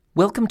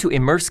Welcome to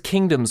Immerse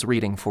Kingdoms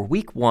reading for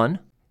Week 1,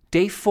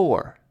 Day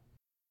 4.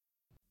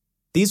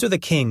 These are the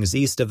kings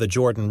east of the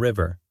Jordan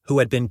River, who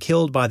had been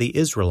killed by the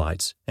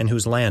Israelites and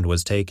whose land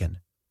was taken.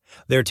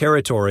 Their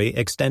territory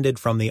extended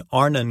from the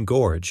Arnon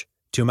Gorge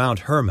to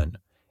Mount Hermon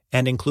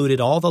and included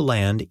all the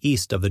land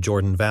east of the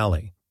Jordan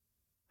Valley.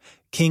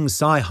 King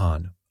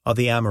Sihon of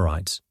the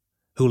Amorites,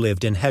 who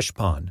lived in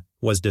Heshbon,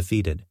 was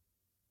defeated.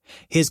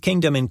 His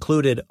kingdom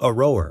included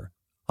Aroer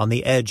on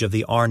the edge of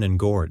the Arnon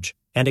Gorge,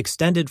 and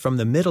extended from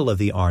the middle of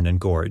the Arnon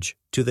Gorge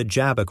to the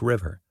Jabbok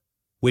River,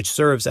 which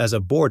serves as a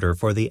border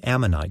for the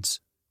Ammonites.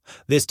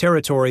 This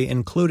territory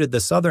included the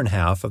southern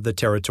half of the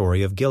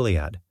territory of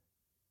Gilead.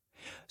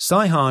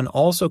 Sihon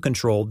also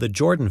controlled the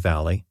Jordan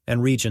Valley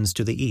and regions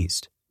to the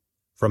east,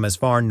 from as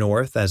far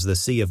north as the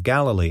Sea of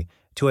Galilee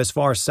to as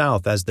far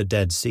south as the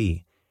Dead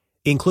Sea,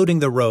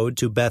 including the road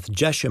to Beth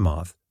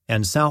Jeshimoth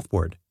and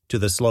southward to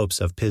the slopes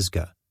of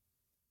Pisgah.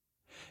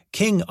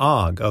 King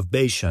Og of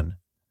Bashan,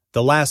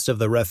 the last of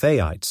the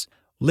Rephaites,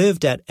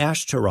 lived at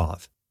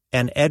Ashtaroth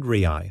and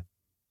Edrei.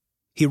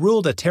 He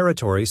ruled a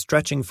territory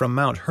stretching from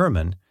Mount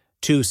Hermon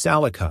to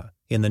Salakah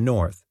in the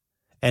north,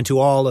 and to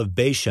all of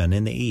Bashan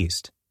in the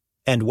east,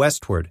 and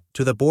westward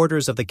to the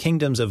borders of the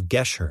kingdoms of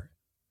Gesher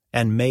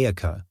and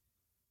Maacah.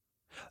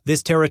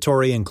 This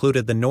territory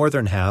included the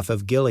northern half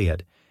of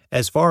Gilead,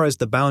 as far as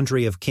the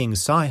boundary of King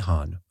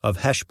Sihon of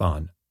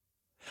Heshbon.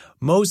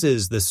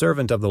 Moses, the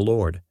servant of the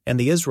Lord, and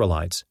the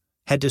Israelites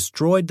had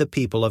destroyed the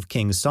people of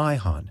King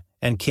Sihon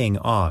and King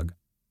Og,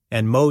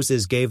 and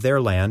Moses gave their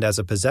land as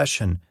a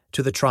possession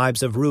to the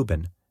tribes of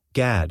Reuben,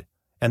 Gad,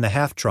 and the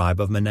half-tribe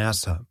of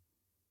Manasseh.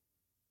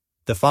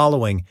 The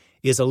following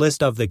is a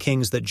list of the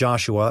kings that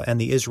Joshua and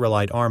the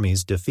Israelite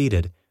armies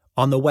defeated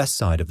on the west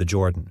side of the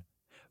Jordan,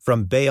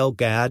 from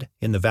Baal-Gad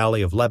in the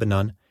valley of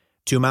Lebanon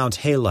to Mount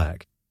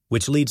Halag,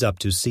 which leads up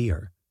to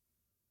Seir.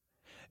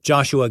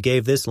 Joshua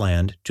gave this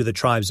land to the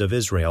tribes of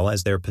Israel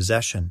as their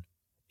possession,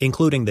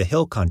 including the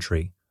hill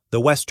country, the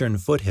western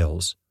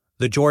foothills,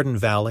 the Jordan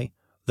Valley,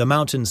 the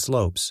mountain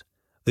slopes,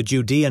 the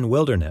Judean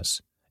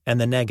wilderness, and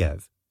the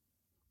Negev.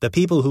 The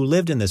people who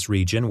lived in this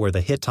region were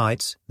the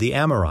Hittites, the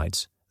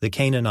Amorites, the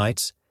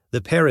Canaanites, the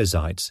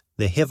Perizzites,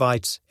 the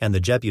Hivites, and the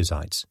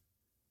Jebusites.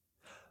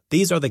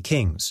 These are the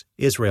kings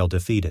Israel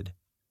defeated: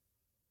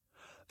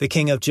 the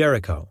king of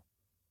Jericho,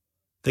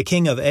 the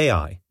king of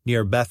Ai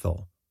near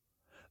Bethel,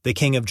 the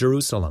king of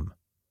Jerusalem,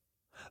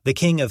 the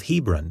king of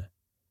Hebron,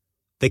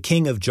 the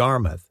king of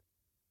Jarmuth,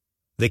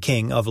 the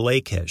king of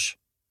Lachish,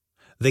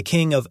 the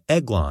king of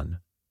Eglon,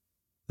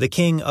 the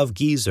king of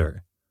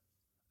Gezer,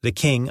 the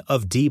king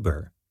of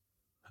Deber,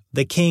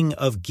 the king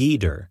of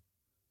Geder,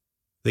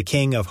 the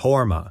king of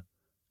Hormah,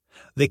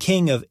 the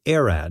king of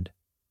Arad,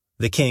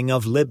 the king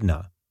of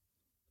Libnah,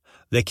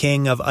 the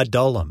king of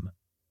Adullam,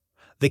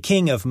 the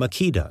king of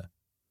Makkedah,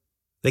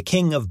 the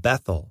king of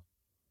Bethel,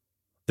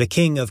 the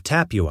king of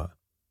Tappuah,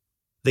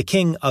 the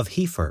king of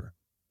Hepher,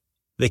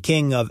 the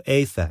king of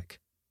Aphek,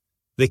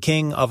 the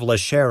king of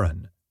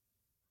Lasharon,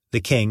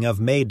 the king of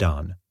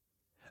Madon,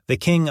 the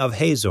king of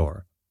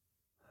Hazor,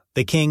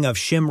 the king of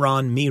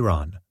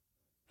Shimron-Meron,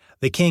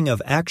 the king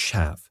of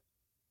Akshaph,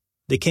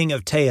 the king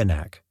of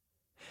Taanach,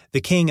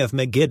 the king of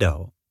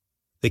Megiddo,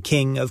 the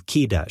king of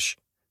Kedesh,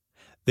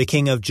 the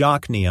king of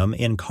Jokneam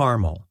in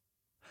Carmel,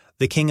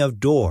 the king of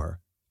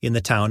Dor in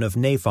the town of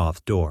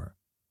Naphoth Dor,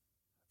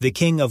 the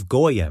king of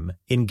Goyim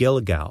in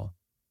Gilgal,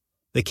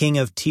 the king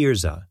of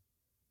Tirzah.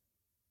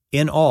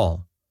 In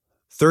all,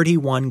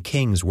 31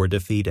 kings were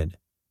defeated.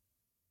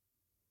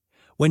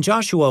 When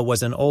Joshua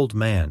was an old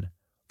man,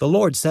 the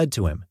Lord said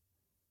to him,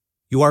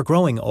 "You are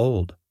growing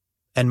old,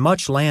 and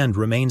much land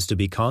remains to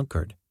be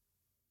conquered.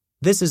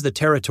 This is the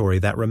territory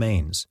that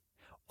remains: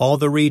 all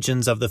the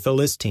regions of the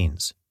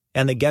Philistines,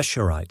 and the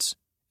Geshurites,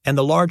 and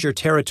the larger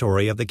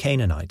territory of the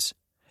Canaanites,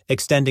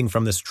 extending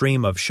from the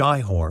stream of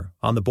Shihor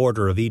on the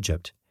border of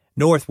Egypt,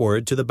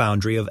 northward to the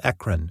boundary of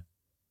Ekron.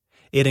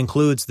 It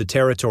includes the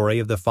territory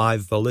of the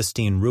 5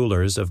 Philistine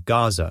rulers of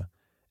Gaza,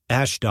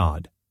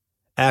 Ashdod,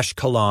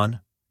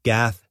 Ashkelon,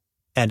 Gath,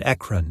 and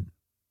Ekron.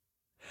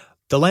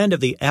 The land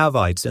of the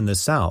Avites in the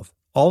south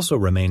also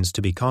remains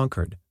to be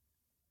conquered.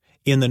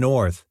 In the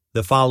north,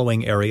 the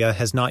following area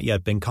has not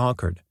yet been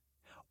conquered: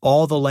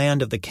 all the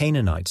land of the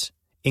Canaanites,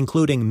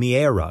 including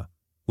Mearah,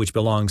 which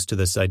belongs to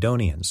the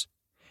Sidonians,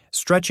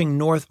 stretching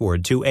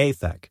northward to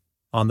Aphek,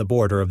 on the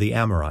border of the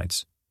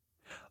Amorites;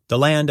 the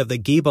land of the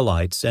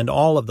Gebalites and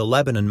all of the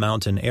Lebanon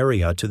mountain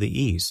area to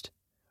the east,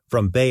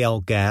 from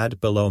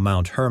Baal-Gad below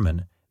Mount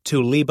Hermon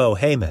to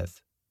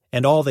Lebo-Hamath,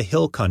 and all the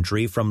hill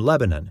country from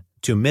Lebanon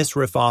to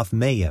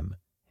Misrephoth-Maim,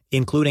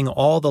 including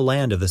all the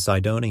land of the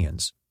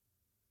Sidonians.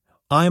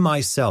 I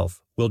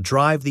myself will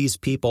drive these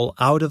people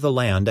out of the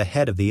land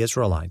ahead of the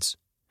Israelites.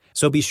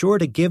 So be sure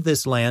to give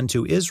this land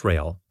to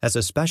Israel as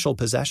a special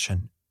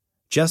possession,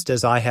 just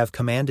as I have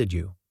commanded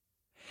you.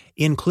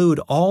 Include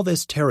all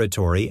this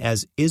territory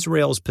as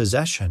Israel's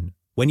possession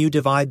when you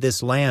divide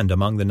this land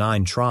among the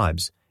 9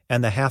 tribes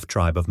and the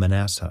half-tribe of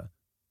Manasseh.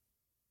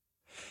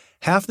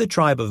 Half the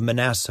tribe of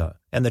Manasseh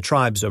and the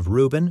tribes of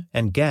Reuben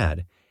and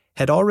Gad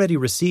had already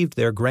received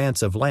their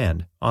grants of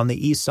land on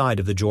the east side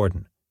of the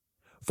Jordan,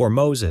 for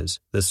Moses,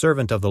 the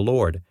servant of the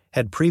Lord,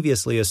 had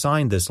previously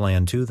assigned this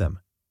land to them.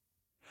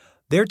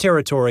 Their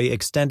territory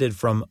extended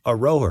from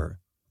Aroer,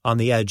 on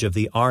the edge of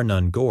the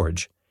Arnon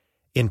Gorge,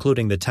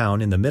 including the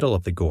town in the middle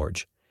of the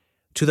gorge,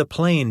 to the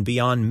plain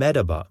beyond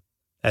Medeba,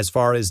 as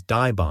far as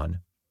Dibon.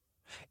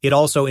 It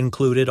also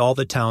included all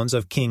the towns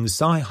of King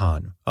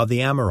Sihon of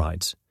the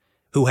Amorites,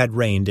 who had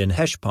reigned in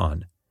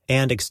Heshbon,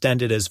 and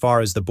extended as far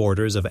as the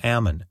borders of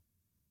Ammon.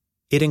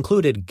 It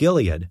included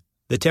Gilead,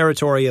 the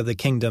territory of the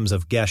kingdoms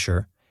of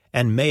Geshur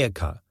and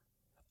Maacah,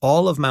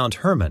 all of Mount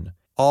Hermon,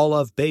 all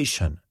of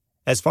Bashan,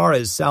 as far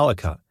as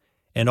Salakah,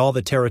 and all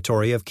the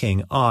territory of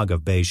King Og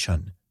of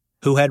Bashan,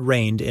 who had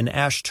reigned in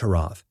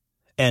Ashtaroth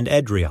and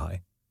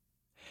Edrei.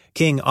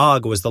 King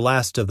Og was the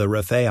last of the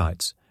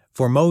Rephaites,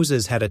 for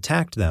Moses had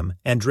attacked them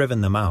and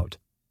driven them out.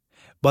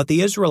 But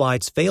the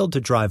Israelites failed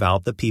to drive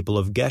out the people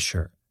of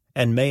Geshur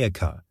and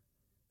Maacah,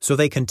 so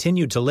they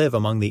continued to live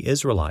among the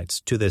Israelites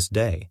to this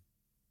day.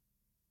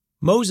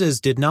 Moses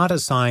did not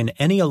assign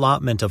any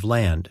allotment of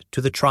land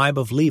to the tribe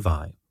of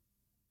Levi.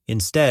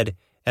 Instead,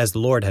 as the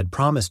Lord had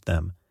promised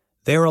them,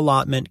 their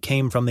allotment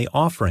came from the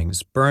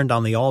offerings burned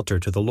on the altar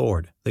to the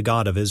Lord, the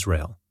God of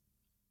Israel.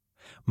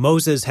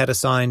 Moses had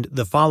assigned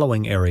the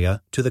following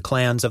area to the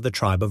clans of the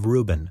tribe of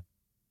Reuben.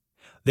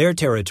 Their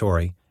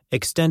territory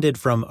extended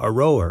from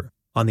Aroer,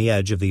 on the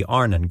edge of the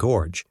Arnon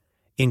Gorge,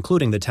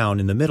 including the town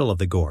in the middle of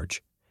the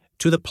gorge,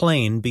 to the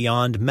plain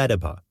beyond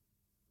Medeba.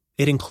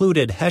 It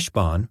included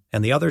Heshbon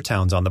and the other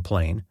towns on the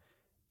plain,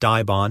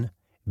 Dibon,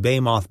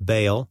 Bamoth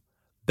Baal,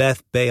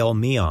 Beth Baal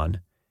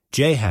Meon,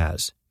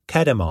 Jahaz,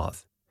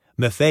 Kedemoth,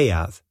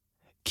 Mephaath,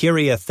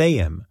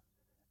 Kiriathaim,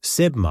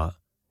 Sibmah,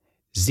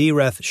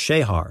 Zereth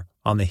Shahar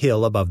on the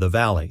hill above the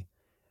valley,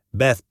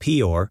 Beth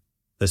Peor,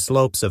 the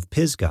slopes of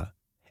Pisgah,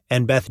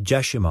 and Beth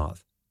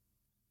Jeshimoth.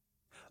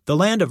 The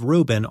land of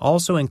Reuben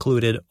also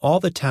included all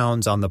the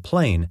towns on the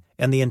plain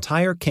and the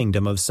entire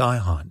kingdom of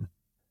Sihon.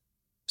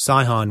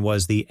 Sihon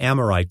was the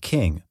Amorite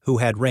king who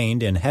had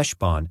reigned in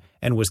Heshbon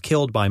and was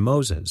killed by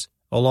Moses,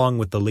 along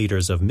with the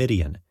leaders of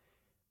Midian,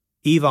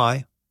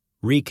 Evi,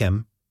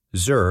 Rechem,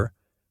 Zur,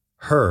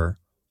 Hur,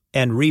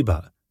 and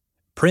Reba,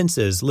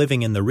 princes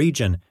living in the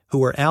region who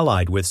were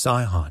allied with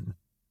Sihon.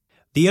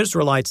 The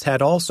Israelites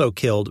had also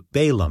killed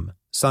Balaam,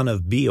 son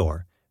of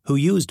Beor, who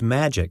used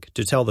magic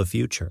to tell the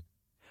future.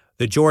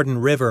 The Jordan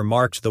River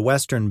marked the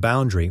western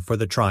boundary for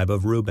the tribe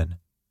of Reuben.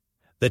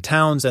 The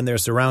towns and their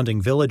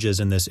surrounding villages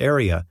in this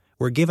area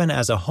were given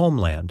as a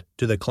homeland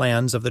to the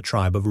clans of the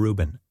tribe of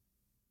Reuben.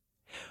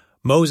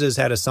 Moses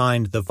had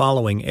assigned the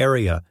following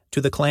area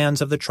to the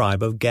clans of the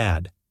tribe of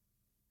Gad.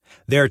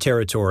 Their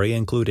territory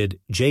included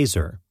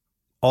Jazer,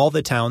 all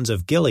the towns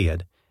of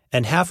Gilead,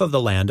 and half of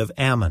the land of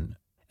Ammon,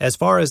 as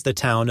far as the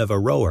town of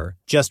Aroer,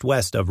 just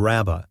west of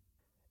Rabbah.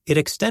 It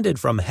extended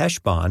from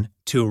Heshbon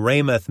to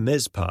Ramoth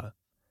Mizpah,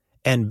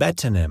 and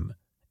Betanim,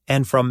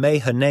 and from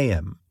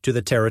Mahanaim to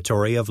the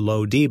territory of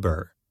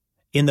Lo-debar,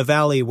 in the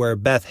valley where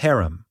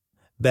Beth-Haram,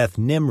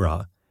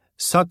 Beth-Nimrah,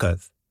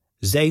 Succoth,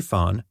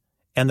 Zaphon,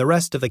 and the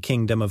rest of the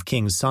kingdom of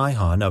King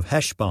Sihon of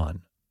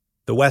Heshbon.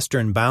 The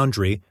western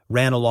boundary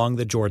ran along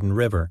the Jordan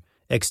River,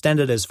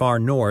 extended as far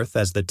north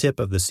as the tip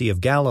of the Sea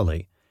of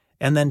Galilee,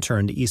 and then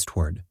turned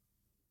eastward.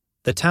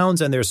 The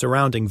towns and their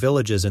surrounding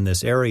villages in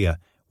this area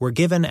were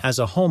given as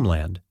a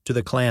homeland to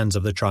the clans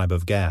of the tribe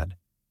of Gad.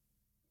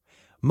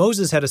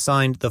 Moses had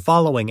assigned the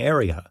following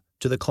area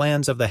to the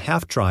clans of the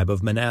half-tribe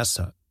of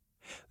Manasseh.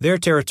 Their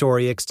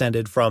territory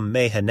extended from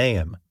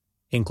Mahanaim,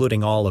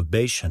 including all of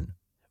Bashan,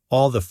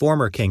 all the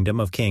former kingdom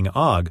of King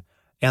Og,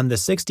 and the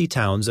 60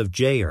 towns of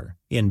Jair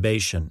in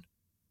Bashan.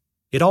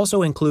 It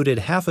also included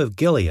half of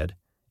Gilead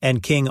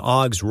and King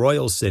Og's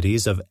royal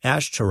cities of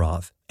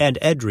Ashtaroth and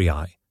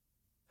Edrei.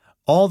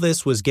 All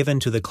this was given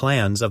to the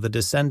clans of the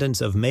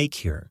descendants of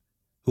Machir,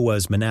 who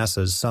was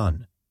Manasseh's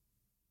son.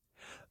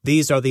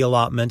 These are the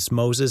allotments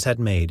Moses had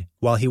made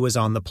while he was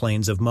on the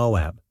plains of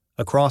Moab,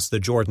 across the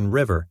Jordan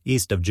River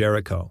east of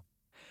Jericho.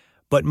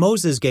 But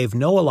Moses gave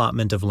no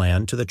allotment of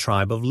land to the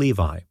tribe of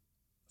Levi,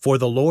 for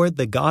the Lord,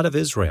 the God of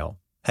Israel,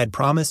 had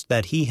promised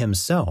that he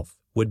himself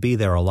would be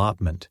their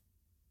allotment.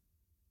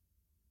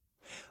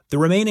 The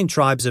remaining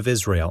tribes of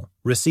Israel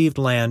received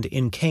land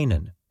in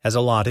Canaan as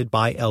allotted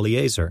by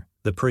Eleazar,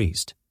 the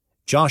priest,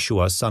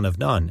 Joshua, son of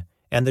Nun,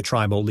 and the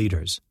tribal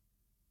leaders.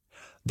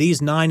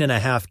 These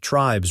 9.5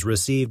 tribes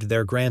received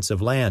their grants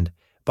of land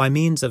by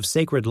means of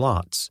sacred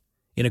lots,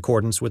 in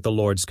accordance with the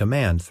Lord's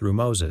command through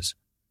Moses.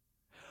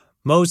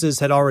 Moses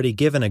had already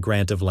given a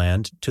grant of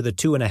land to the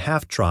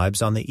 2.5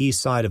 tribes on the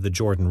east side of the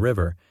Jordan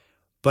River,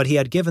 but he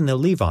had given the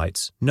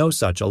Levites no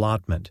such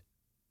allotment.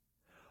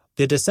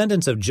 The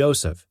descendants of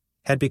Joseph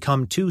had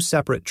become 2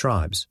 separate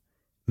tribes,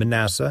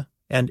 Manasseh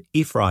and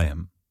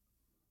Ephraim,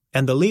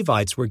 and the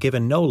Levites were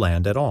given no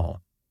land at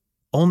all,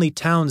 only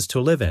towns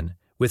to live in,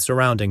 with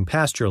surrounding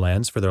pasture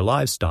lands for their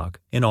livestock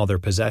in all their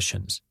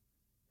possessions.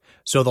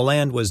 So the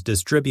land was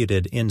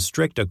distributed in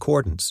strict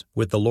accordance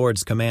with the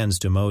Lord's commands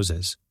to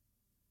Moses.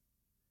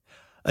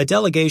 A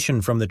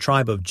delegation from the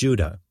tribe of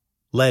Judah,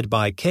 led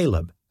by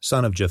Caleb,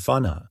 son of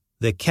Jephunneh,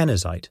 the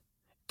Kenizzite,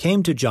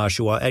 came to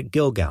Joshua at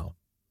Gilgal.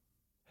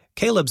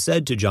 Caleb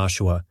said to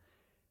Joshua,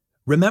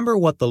 "Remember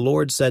what the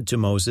Lord said to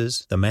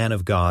Moses, the man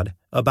of God,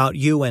 about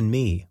you and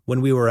me when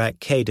we were at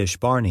Kadesh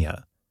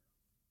Barnea.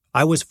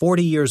 I was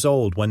 40 years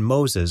old when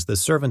Moses, the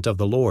servant of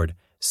the Lord,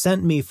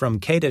 sent me from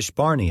Kadesh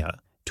Barnea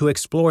to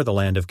explore the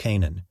land of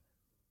Canaan.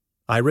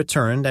 I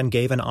returned and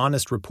gave an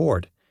honest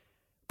report,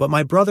 but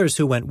my brothers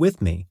who went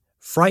with me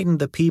frightened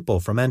the people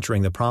from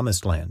entering the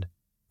promised land.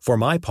 For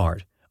my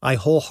part, I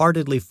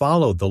wholeheartedly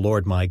followed the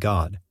Lord my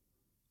God.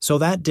 So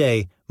that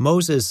day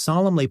Moses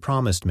solemnly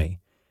promised me,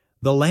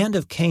 'The land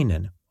of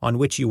Canaan, on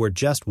which you were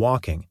just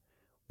walking,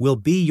 will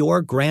be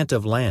your grant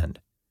of land,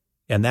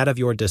 and that of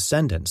your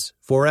descendants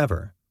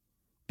forever,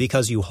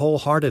 because you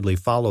wholeheartedly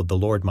followed the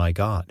Lord my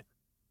God.'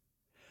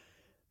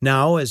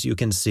 Now, as you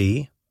can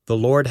see, the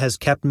Lord has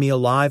kept me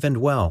alive and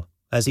well,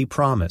 as he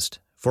promised,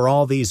 for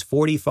all these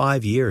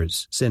 45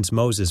 years since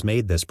Moses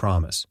made this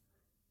promise,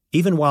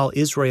 even while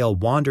Israel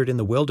wandered in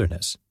the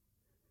wilderness.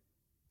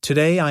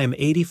 Today I am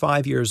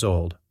 85 years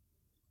old.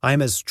 I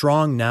am as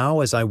strong now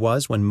as I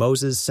was when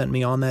Moses sent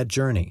me on that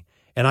journey,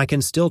 and I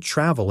can still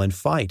travel and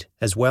fight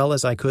as well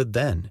as I could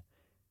then.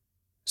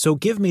 So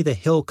give me the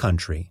hill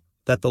country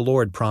that the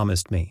Lord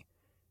promised me.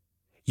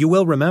 You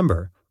will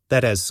remember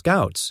that as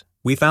scouts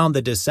we found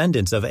the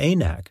descendants of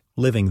Anak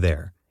living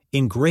there,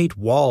 in great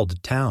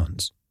walled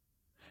towns.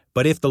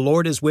 But if the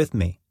Lord is with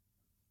me,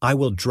 I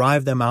will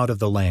drive them out of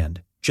the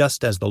land,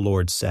 just as the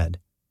Lord said."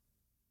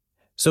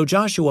 So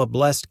Joshua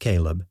blessed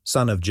Caleb,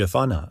 son of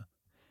Jephunneh,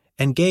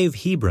 and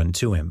gave Hebron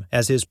to him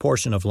as his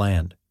portion of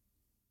land.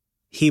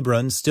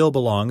 Hebron still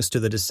belongs to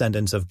the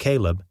descendants of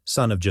Caleb,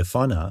 son of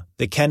Jephunneh,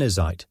 the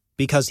Kenizzite,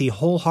 because he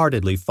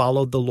wholeheartedly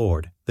followed the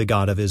Lord, the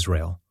God of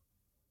Israel.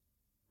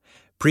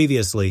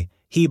 Previously,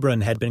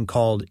 Hebron had been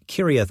called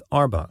Kiriath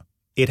Arba.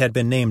 It had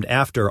been named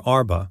after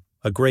Arba,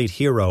 a great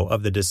hero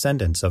of the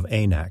descendants of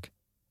Anak.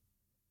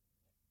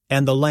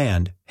 And the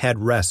land had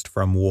rest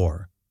from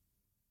war.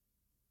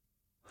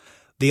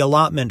 The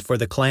allotment for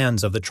the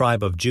clans of the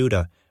tribe of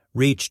Judah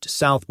reached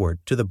southward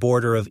to the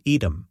border of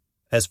Edom,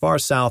 as far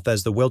south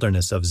as the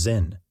wilderness of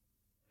Zin.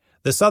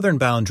 The southern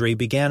boundary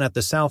began at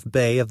the south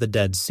bay of the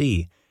Dead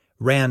Sea,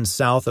 ran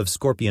south of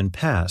Scorpion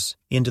Pass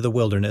into the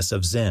wilderness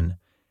of Zin,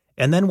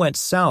 and then went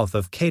south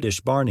of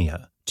Kadesh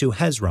Barnea to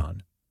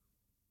Hezron.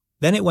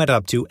 Then it went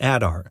up to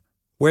Adar,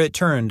 where it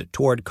turned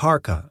toward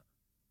Karka.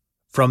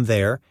 From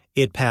there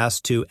it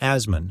passed to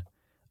Asmon,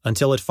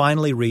 until it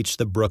finally reached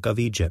the brook of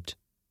Egypt,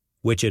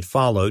 which it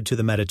followed to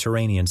the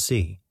Mediterranean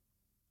Sea.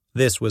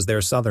 This was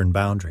their southern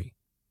boundary.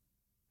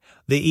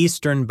 The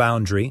eastern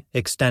boundary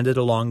extended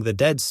along the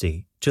Dead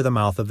Sea to the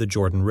mouth of the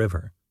Jordan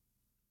River.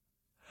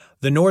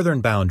 The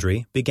northern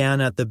boundary began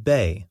at the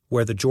bay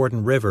where the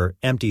Jordan River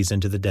empties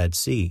into the Dead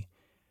Sea,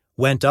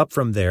 went up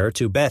from there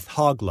to Beth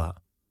Hoglah,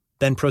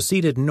 then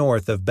proceeded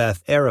north of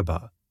Beth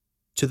Arabah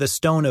to the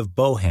stone of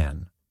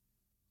Bohan.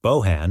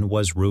 Bohan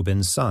was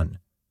Reuben's son.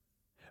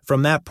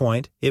 From that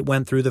point it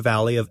went through the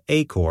valley of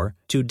Achor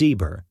to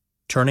Debir,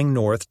 turning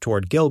north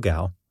toward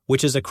Gilgal,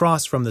 which is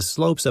across from the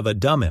slopes of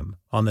Adumim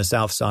on the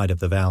south side of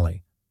the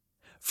valley.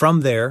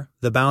 From there,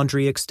 the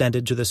boundary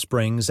extended to the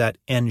springs at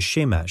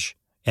En-Shemesh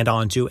and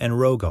on to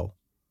En-Rogel.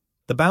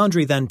 The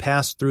boundary then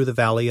passed through the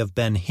valley of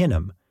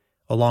Ben-Hinnom,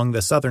 along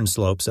the southern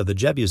slopes of the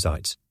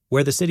Jebusites,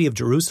 where the city of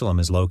Jerusalem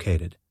is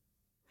located.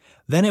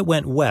 Then it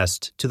went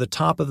west to the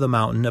top of the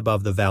mountain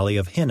above the valley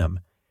of Hinnom,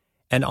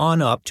 and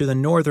on up to the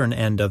northern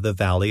end of the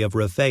valley of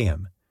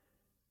Rephaim.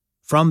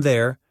 From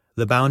there,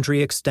 the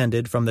boundary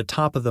extended from the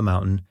top of the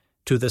mountain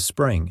to the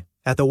spring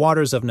at the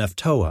waters of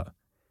Nephtoah,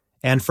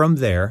 and from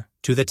there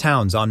to the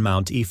towns on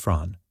Mount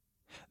Ephron.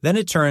 Then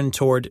it turned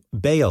toward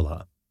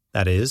Baalah,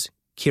 that is,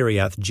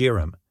 Kiriath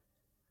Jearim.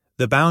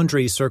 The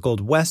boundary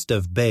circled west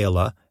of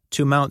Baalah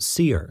to Mount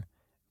Seir,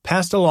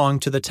 passed along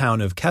to the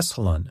town of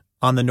Keshalon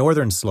on the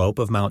northern slope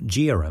of Mount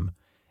Jearim,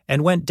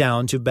 and went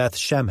down to Beth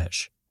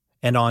Shemesh,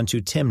 and on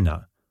to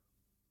Timnah.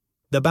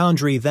 The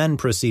boundary then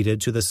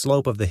proceeded to the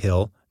slope of the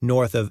hill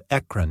north of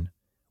Ekron,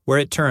 where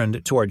it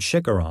turned toward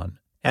Shikkeron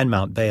and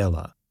Mount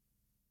Baalah.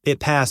 It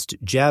passed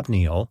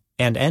Jabneel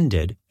and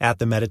ended at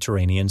the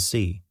Mediterranean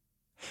Sea.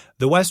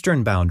 The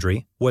western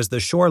boundary was the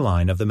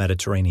shoreline of the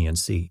Mediterranean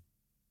Sea.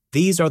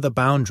 These are the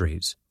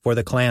boundaries for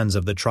the clans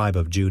of the tribe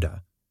of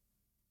Judah.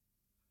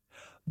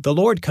 The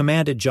Lord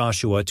commanded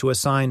Joshua to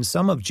assign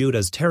some of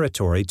Judah's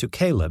territory to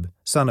Caleb,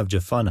 son of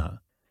Jephunneh.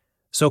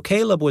 So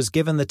Caleb was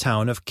given the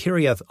town of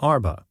Kiriath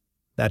Arba,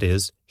 that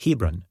is,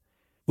 Hebron,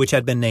 which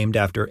had been named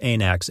after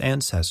Anak's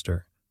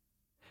ancestor.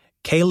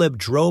 Caleb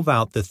drove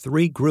out the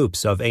three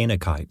groups of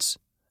Anakites,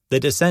 the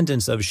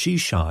descendants of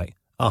Sheshai,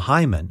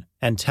 Ahiman,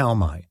 and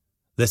Talmai,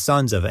 the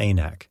sons of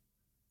Anak.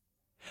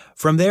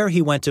 From there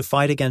he went to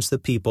fight against the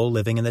people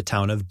living in the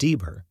town of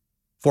Debir,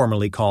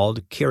 formerly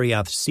called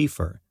Kiriath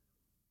Sefer.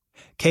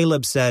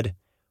 Caleb said,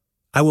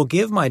 "I will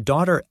give my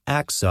daughter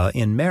Aksah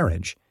in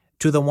marriage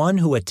to the one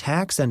who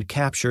attacks and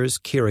captures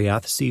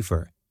Kiriath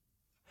Sefer."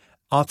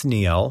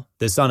 Othniel,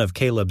 the son of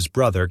Caleb's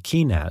brother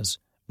Kenaz,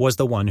 was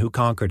the one who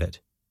conquered it.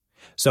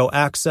 So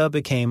Achsah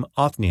became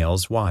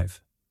Othniel's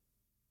wife.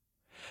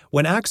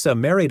 When Achsah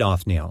married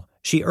Othniel,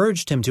 she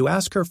urged him to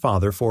ask her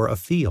father for a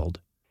field.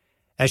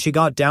 As she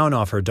got down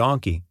off her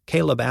donkey,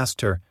 Caleb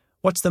asked her,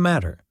 "What's the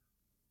matter?"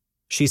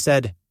 She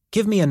said,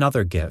 "Give me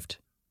another gift.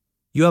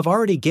 You have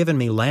already given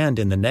me land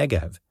in the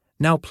Negev.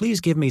 Now please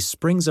give me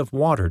springs of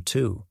water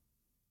too."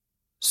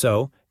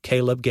 So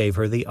Caleb gave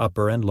her the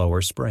upper and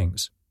lower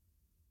springs.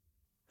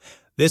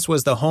 This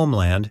was the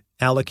homeland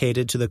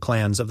allocated to the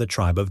clans of the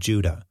tribe of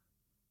Judah.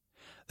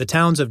 The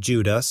towns of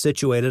Judah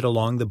situated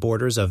along the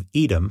borders of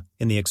Edom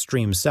in the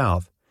extreme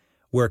south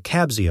were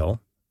Kabzeel,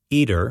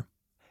 Eder,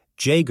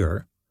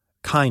 Jagur,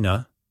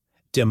 Kinah,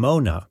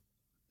 Dimona,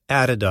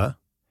 Adadah,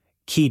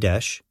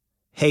 Kedesh,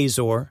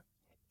 Hazor,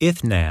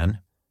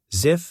 Ithnan,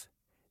 Ziph,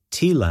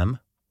 Telem,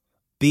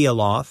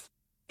 Bealoth,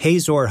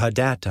 Hazor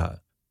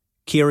Hadattah,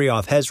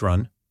 Kirioth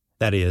Hezron,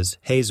 that is,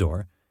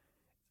 Hazor,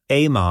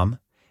 Amam,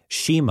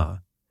 Shema,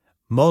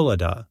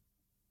 Moladah,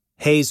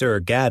 Hazar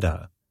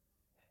Gaddah,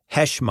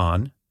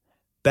 Heshmon,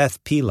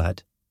 Beth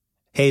Pelet,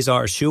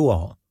 Hazar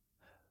Shual,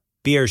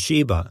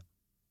 Beersheba,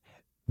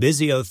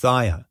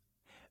 Biziothiah,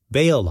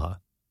 Baalah,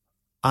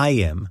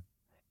 Ayim,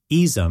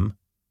 Ezem,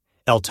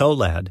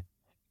 Eltolad,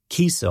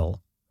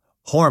 Kisel,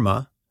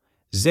 Hormah,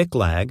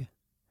 Ziklag,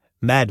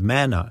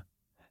 Madmanah,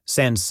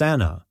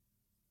 Sansannah,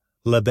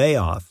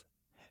 Lebaoth,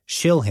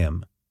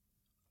 Shilhim,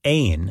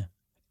 Ain,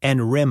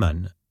 and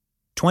Rimmon,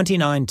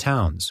 29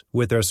 towns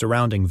with their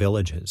surrounding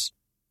villages.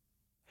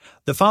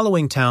 The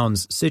following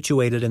towns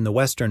situated in the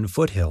western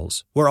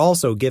foothills were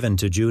also given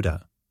to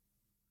Judah: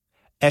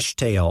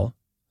 Eshtaol,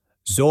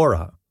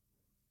 Zorah,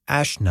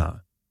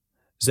 Ashna,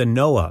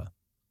 Zanoah,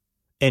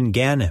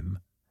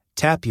 Enganim,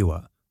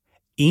 Tapua,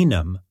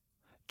 Enam,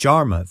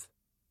 Jarmuth,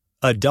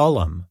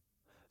 Adullam,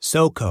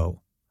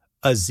 Soko,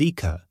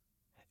 Azekah,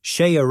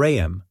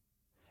 Shearaim,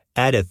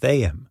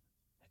 Adathaim,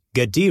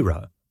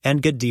 Gadira,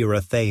 and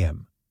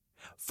Gadirathaim,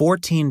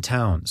 14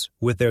 towns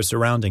with their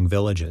surrounding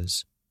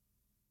villages.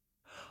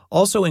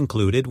 Also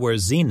included were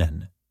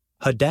Zenon,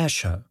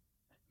 Hadashah,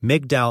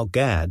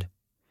 Migdal-Gad,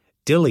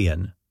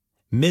 Dilion,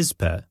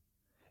 Mizpeh,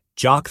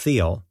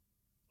 Joktheel,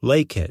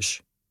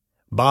 Lachish,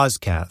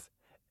 Bozkath,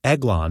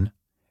 Eglon,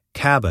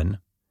 Caban,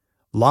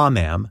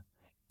 Lamam,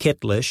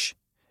 Kitlish,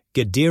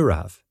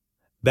 Gedirath,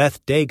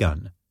 Beth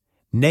Dagon,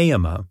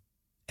 Naamah,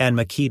 and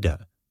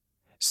Makkedah,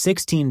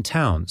 16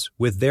 towns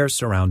with their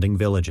surrounding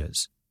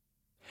villages.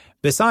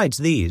 Besides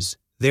these,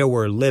 there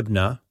were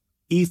Libnah,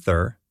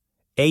 Ether,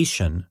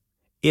 Ashan,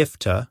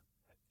 Iftah,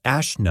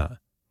 Ashna,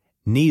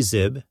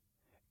 Nezib,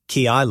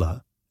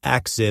 Keilah,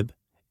 Achzib,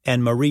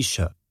 and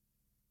Mareshah,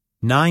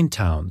 9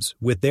 towns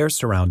with their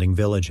surrounding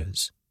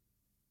villages.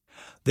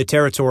 The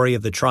territory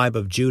of the tribe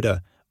of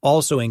Judah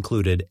also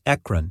included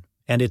Ekron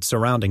and its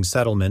surrounding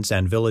settlements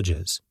and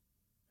villages.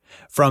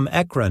 From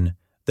Ekron,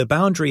 the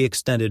boundary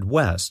extended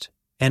west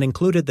and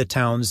included the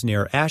towns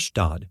near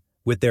Ashdod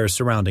with their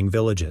surrounding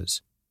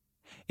villages.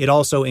 It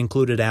also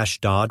included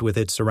Ashdod with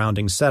its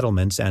surrounding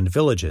settlements and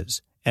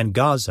villages, and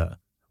Gaza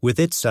with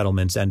its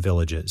settlements and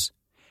villages,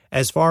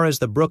 as far as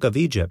the brook of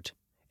Egypt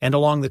and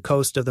along the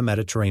coast of the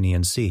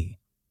Mediterranean Sea.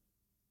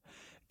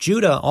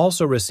 Judah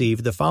also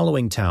received the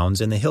following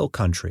towns in the hill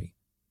country: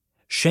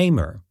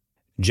 Shamer,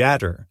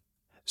 Jattir,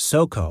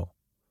 Soko,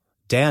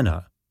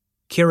 Dana,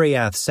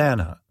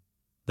 Kiriath-Sanah,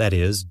 that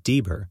is,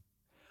 Deber,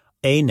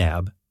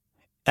 Anab,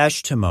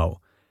 Eshtemoh,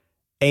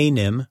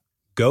 Anim,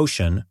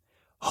 Goshen,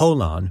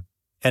 Holon,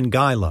 and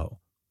Gilo,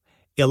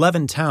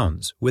 11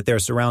 towns with their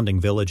surrounding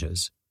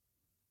villages.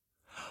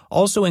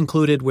 Also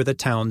included were the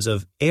towns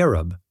of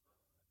Arab,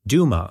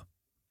 Duma,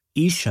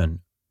 Eshan,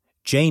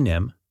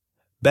 Janim,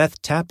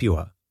 Beth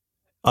Tapua,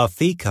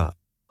 Aphekah,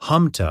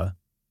 Humta,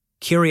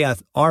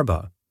 Kiriath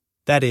Arba,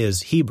 that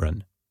is,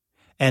 Hebron,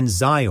 and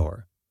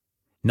Zior,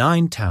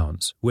 9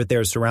 towns with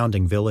their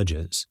surrounding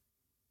villages.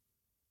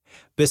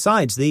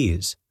 Besides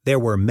these, there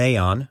were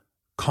Maon,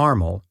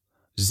 Carmel,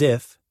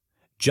 Ziph,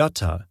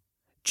 Juttah,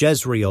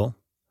 Jezreel,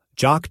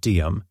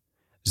 Jokdeam,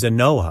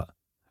 Zanoah,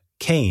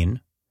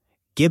 Cain,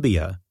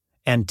 Gibeah,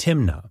 and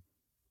Timnah,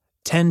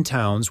 10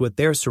 towns with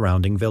their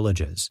surrounding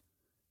villages.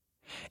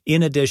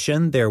 In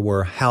addition, there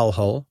were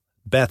Halhul,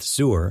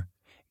 Beth-zur,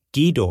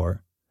 Gedor,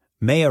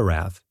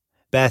 Maarath,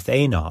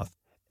 Beth-Anoth,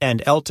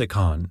 and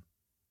Eltekon,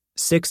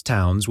 6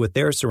 towns with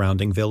their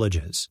surrounding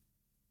villages.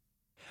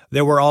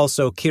 There were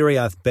also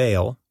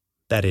Kiriath-Baal,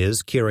 that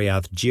is,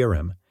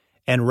 Kiriath-Jearim,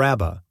 and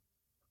Rabbah,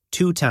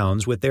 2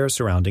 towns with their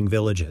surrounding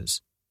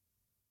villages.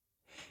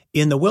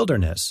 In the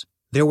wilderness,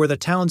 there were the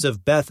towns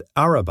of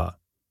Beth-Arabah,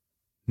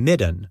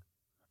 Middon,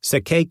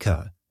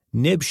 Sekekah,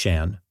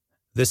 Nibshan,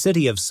 the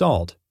city of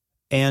Salt,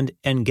 and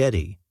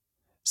En-Gedi,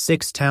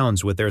 6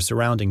 towns with their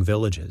surrounding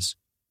villages.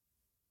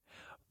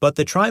 But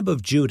the tribe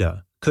of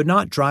Judah could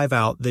not drive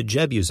out the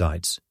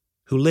Jebusites,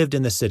 who lived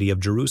in the city of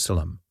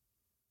Jerusalem.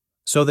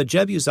 So the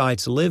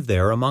Jebusites live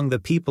there among the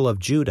people of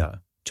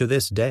Judah to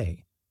this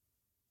day.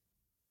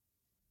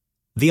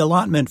 The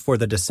allotment for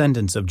the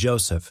descendants of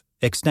Joseph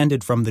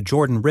extended from the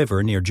Jordan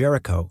River near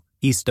Jericho,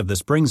 east of the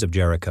springs of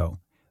Jericho,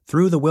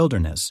 through the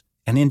wilderness,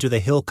 and into the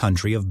hill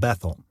country of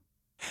Bethel.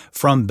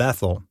 From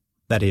Bethel,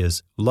 that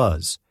is,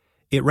 Luz,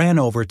 it ran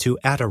over to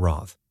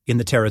Ataroth in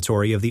the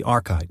territory of the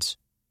Archites.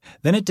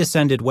 Then it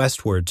descended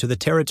westward to the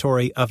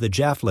territory of the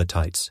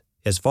Japhletites,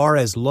 as far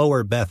as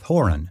lower Beth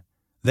Horon,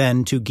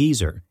 then to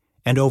Gezer,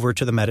 and over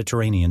to the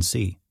Mediterranean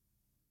Sea.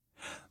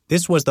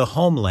 This was the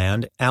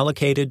homeland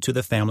allocated to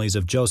the families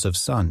of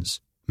Joseph's sons,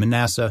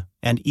 Manasseh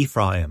and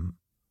Ephraim.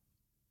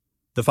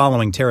 The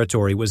following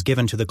territory was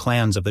given to the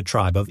clans of the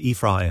tribe of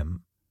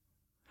Ephraim.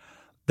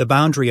 The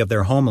boundary of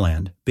their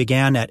homeland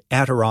began at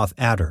Ataroth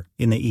Adar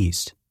in the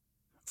east.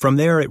 From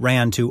there it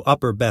ran to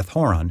upper Beth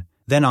Horon,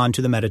 then on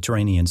to the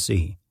Mediterranean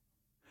Sea.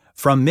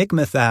 From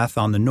Mikmethath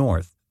on the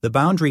north, the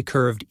boundary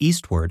curved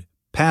eastward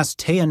past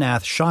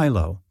Taanath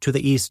Shiloh to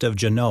the east of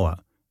Janoah.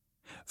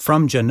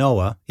 From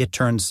Janoah it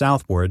turned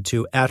southward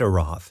to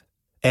Ataroth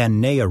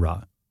and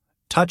Naarah,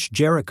 touched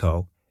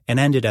Jericho, and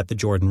ended at the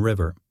Jordan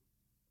River.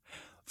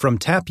 From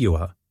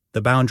Tappuah,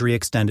 the boundary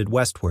extended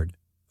westward,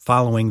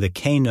 following the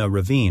Cana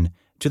ravine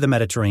to the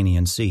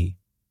Mediterranean Sea.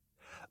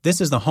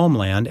 This is the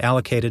homeland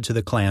allocated to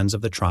the clans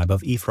of the tribe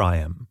of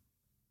Ephraim.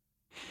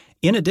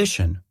 In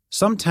addition,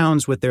 some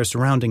towns with their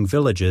surrounding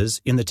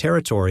villages in the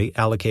territory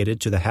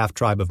allocated to the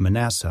half-tribe of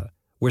Manasseh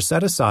were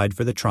set aside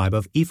for the tribe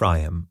of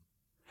Ephraim.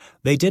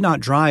 They did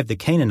not drive the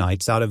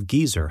Canaanites out of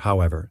Gezer,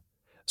 however,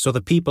 so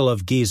the people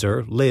of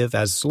Gezer live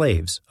as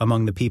slaves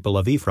among the people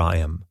of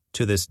Ephraim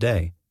to this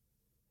day.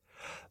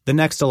 The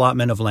next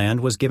allotment of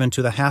land was given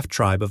to the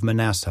half-tribe of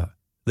Manasseh,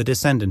 the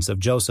descendants of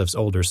Joseph's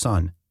older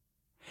son.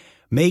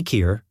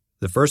 Machir,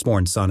 the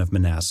firstborn son of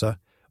Manasseh,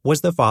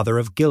 was the father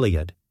of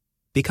Gilead.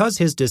 Because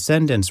his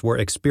descendants were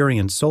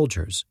experienced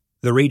soldiers,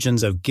 the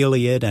regions of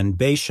Gilead and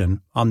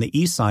Bashan on the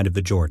east side of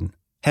the Jordan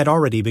had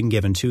already been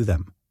given to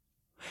them.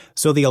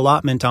 So the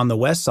allotment on the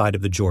west side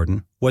of the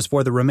Jordan was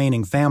for the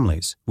remaining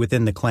families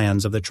within the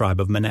clans of the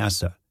tribe of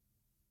Manasseh: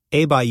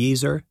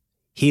 Abiezer,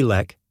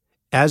 Helek,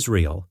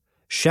 Azriel,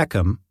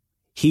 Shechem,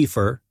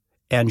 Hepher,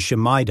 and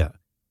Shemida.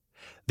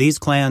 These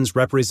clans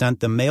represent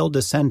the male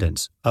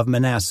descendants of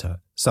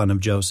Manasseh, son of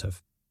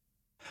Joseph.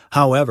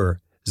 However,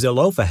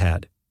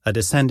 Zelophehad, a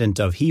descendant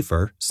of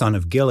Hepher, son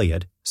of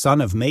Gilead, son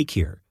of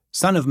Machir,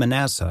 son of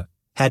Manasseh,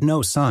 had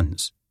no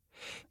sons.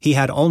 He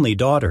had only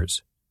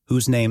daughters,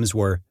 whose names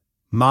were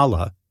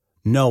Mahlah,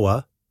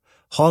 Noah,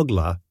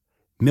 Hoglah,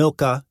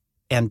 Milcah,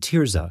 and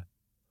Tirzah.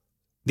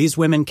 These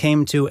women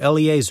came to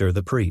Eleazar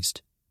the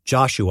priest,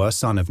 Joshua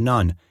son of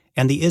Nun,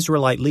 and the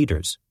Israelite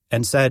leaders,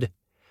 and said,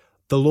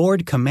 "The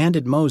Lord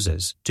commanded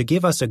Moses to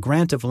give us a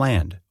grant of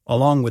land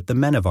along with the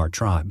men of our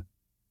tribe."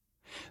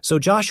 So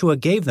Joshua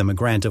gave them a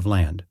grant of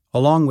land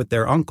along with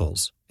their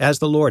uncles, as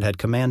the Lord had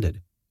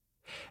commanded.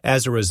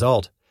 As a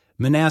result,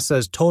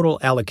 Manasseh's total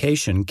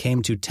allocation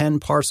came to 10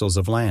 parcels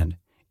of land,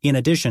 in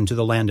addition to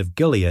the land of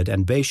Gilead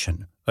and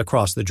Bashan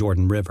across the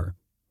Jordan River,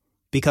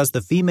 because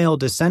the female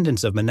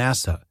descendants of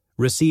Manasseh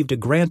received a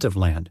grant of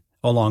land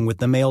along with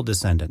the male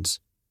descendants.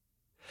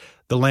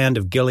 The land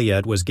of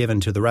Gilead was given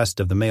to the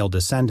rest of the male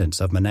descendants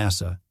of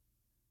Manasseh.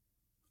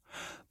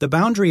 The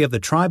boundary of the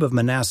tribe of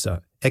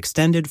Manasseh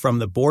extended from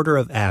the border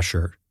of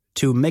Asher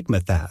to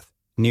Mikmethath,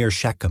 near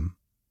Shechem.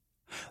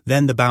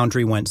 Then the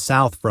boundary went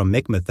south from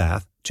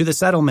Mikmethath to the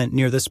settlement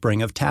near the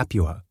spring of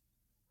Tappuah.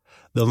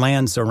 The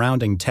land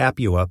surrounding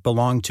Tappuah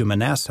belonged to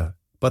Manasseh,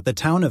 but the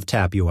town of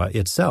Tappuah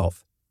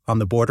itself, on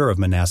the border of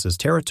Manasseh's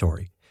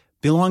territory,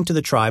 belonged to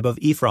the tribe of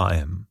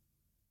Ephraim.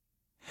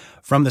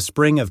 From the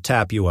spring of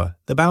Tappuah,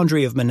 the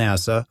boundary of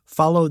Manasseh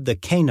followed the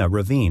Cana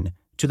ravine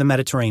to the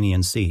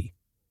Mediterranean Sea.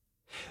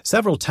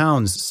 Several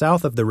towns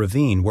south of the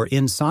ravine were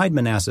inside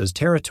Manasseh's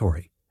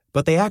territory,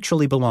 but they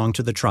actually belonged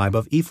to the tribe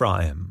of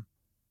Ephraim.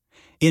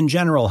 In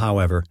general,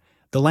 however,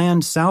 the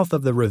land south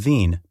of the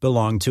ravine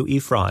belonged to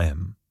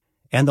Ephraim,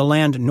 and the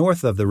land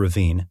north of the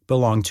ravine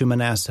belonged to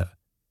Manasseh.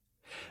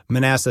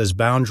 Manasseh's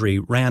boundary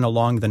ran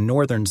along the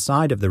northern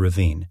side of the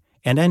ravine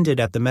and ended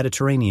at the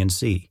Mediterranean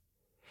Sea.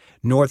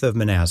 North of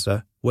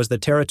Manasseh was the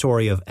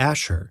territory of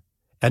Asher,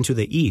 and to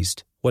the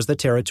east was the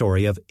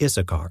territory of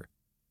Issachar.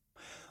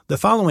 The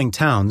following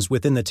towns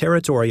within the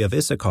territory of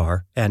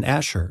Issachar and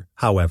Asher,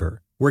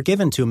 however, were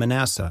given to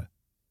Manasseh: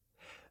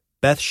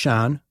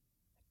 Bethshan,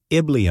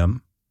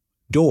 Ibleam,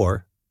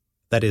 Dor,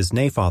 that is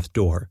Naphoth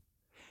Dor,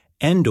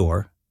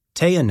 Endor,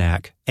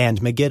 Taanach,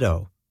 and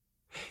Megiddo,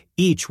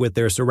 each with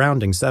their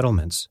surrounding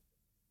settlements.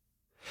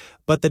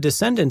 But the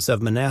descendants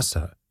of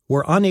Manasseh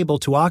were unable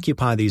to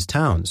occupy these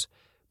towns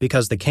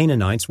because the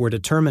Canaanites were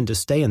determined to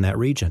stay in that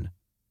region.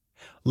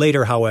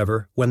 Later,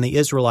 however, when the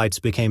Israelites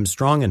became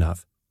strong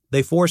enough,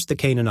 they forced the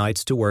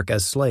Canaanites to work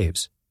as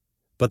slaves,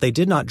 but they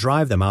did not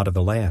drive them out of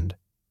the land.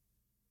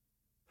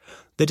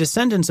 The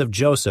descendants of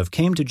Joseph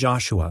came to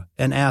Joshua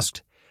and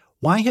asked,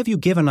 "Why have you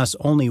given us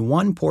only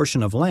one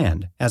portion of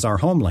land as our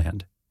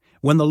homeland,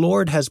 when the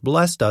Lord has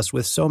blessed us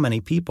with so many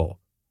people?"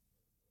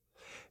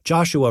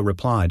 Joshua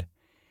replied,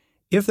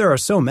 "If there are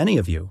so many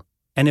of you,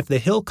 and if the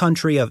hill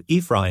country of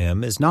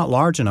Ephraim is not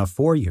large enough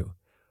for you,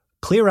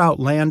 clear out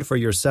land for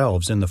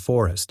yourselves in the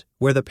forest,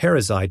 where the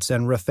Perizzites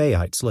and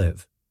Rephaites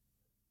live."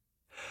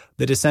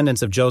 The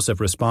descendants of Joseph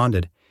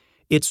responded,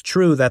 It's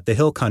true that the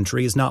hill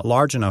country is not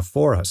large enough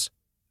for us,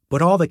 but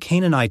all the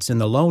Canaanites in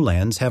the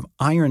lowlands have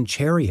iron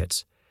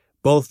chariots,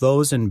 both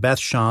those in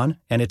Beth-shan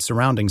and its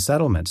surrounding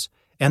settlements,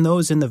 and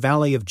those in the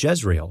valley of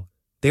Jezreel.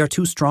 They are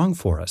too strong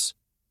for us."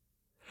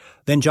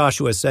 Then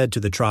Joshua said to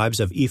the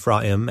tribes of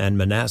Ephraim and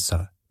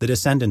Manasseh, the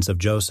descendants of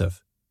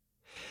Joseph,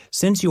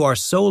 "Since you are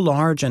so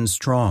large and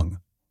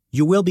strong,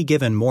 you will be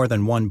given more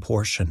than one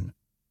portion.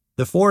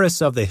 The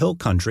forests of the hill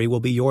country will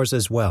be yours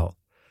as well.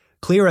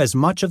 Clear as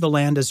much of the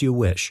land as you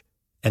wish,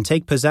 and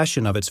take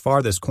possession of its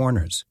farthest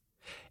corners.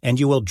 And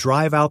you will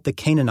drive out the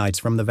Canaanites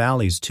from the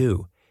valleys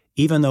too,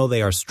 even though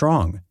they are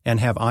strong and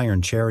have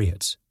iron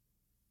chariots."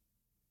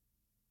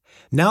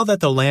 Now that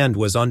the land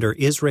was under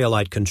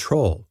Israelite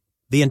control,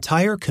 the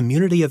entire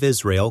community of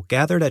Israel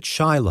gathered at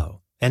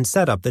Shiloh and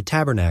set up the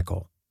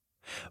tabernacle.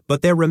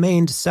 But there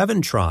remained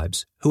 7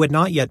 tribes who had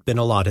not yet been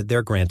allotted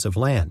their grants of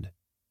land.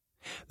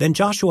 Then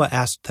Joshua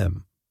asked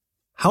them,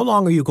 "How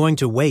long are you going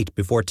to wait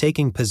before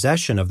taking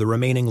possession of the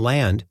remaining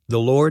land the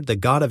Lord, the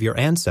God of your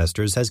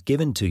ancestors, has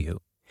given to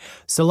you?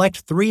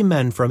 Select 3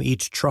 men from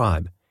each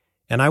tribe,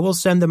 and I will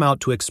send them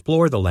out to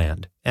explore the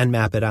land and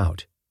map it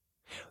out.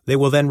 They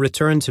will then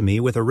return to me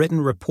with a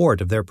written report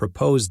of their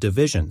proposed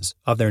divisions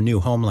of their new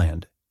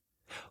homeland.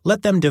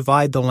 Let them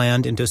divide the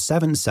land into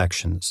 7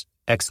 sections,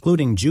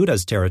 excluding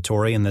Judah's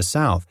territory in the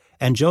south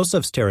and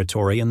Joseph's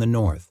territory in the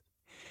north.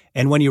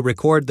 And when you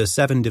record the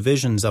 7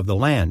 divisions of the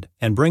land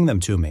and bring them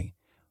to me,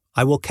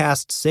 I will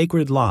cast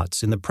sacred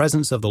lots in the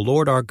presence of the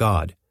Lord our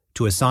God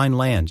to assign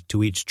land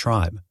to each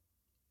tribe."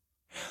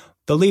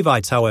 The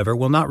Levites, however,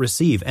 will not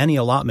receive any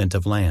allotment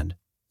of land.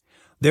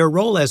 Their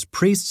role as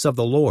priests of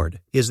the Lord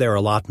is their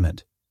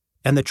allotment,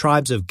 and the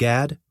tribes of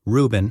Gad,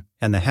 Reuben,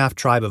 and the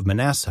half-tribe of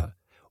Manasseh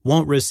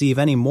won't receive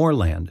any more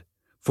land,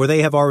 for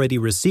they have already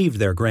received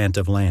their grant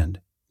of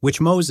land, which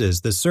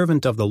Moses, the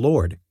servant of the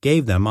Lord,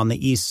 gave them on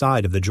the east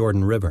side of the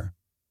Jordan River.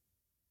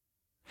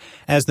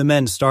 As the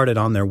men started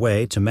on their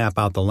way to map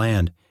out the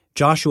land,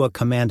 Joshua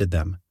commanded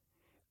them,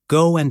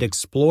 "Go and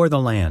explore the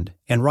land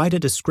and write a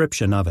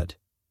description of it.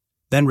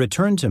 Then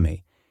return to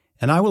me,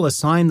 and I will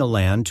assign the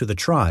land to the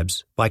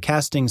tribes by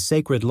casting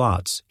sacred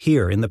lots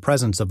here in the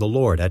presence of the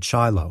Lord at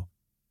Shiloh."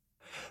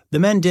 The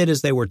men did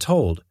as they were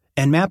told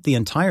and mapped the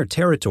entire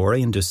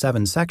territory into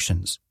 7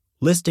 sections,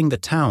 listing the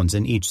towns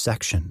in each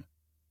section.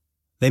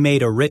 They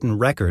made a written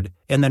record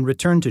and then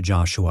returned to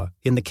Joshua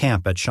in the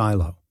camp at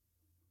Shiloh.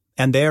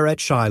 And there at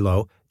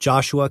Shiloh,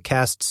 Joshua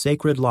cast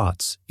sacred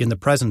lots in the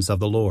presence of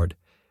the Lord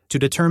to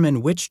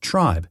determine which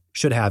tribe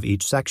should have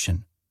each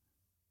section.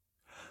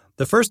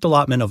 The first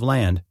allotment of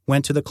land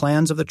went to the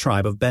clans of the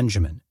tribe of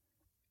Benjamin.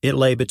 It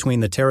lay between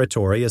the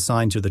territory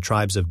assigned to the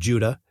tribes of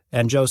Judah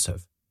and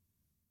Joseph.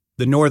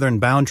 The northern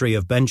boundary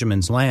of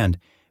Benjamin's land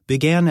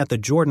began at the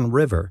Jordan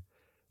River,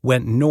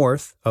 went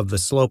north of the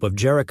slope of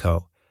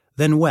Jericho,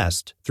 then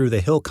west through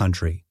the hill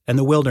country and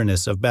the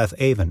wilderness of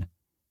Beth-aven.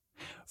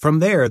 From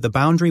there, the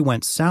boundary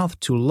went south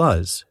to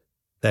Luz,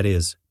 that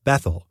is,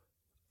 Bethel,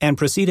 and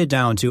proceeded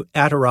down to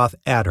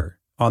Ataroth-Adar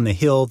on the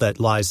hill that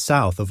lies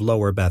south of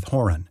Lower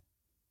Beth-horon.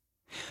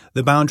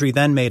 The boundary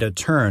then made a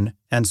turn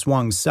and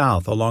swung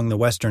south along the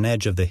western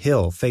edge of the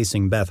hill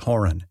facing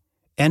Beth-horon,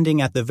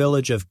 ending at the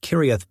village of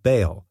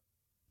Kiriath-Baal,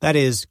 that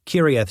is,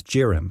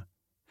 Kiriath-Jearim,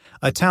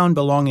 a town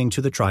belonging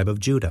to the tribe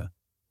of Judah.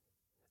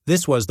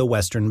 This was the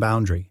western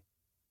boundary.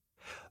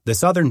 The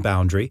southern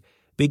boundary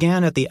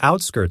began at the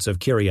outskirts of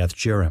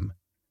Kiriath-Jearim.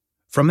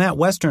 From that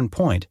western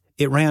point,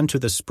 it ran to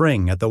the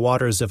spring at the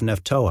waters of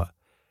Nephtoah,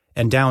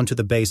 and down to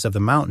the base of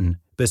the mountain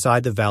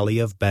beside the valley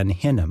of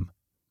Ben-Hinnom,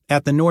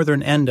 at the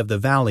northern end of the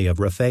valley of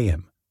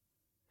Rephaim.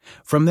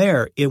 From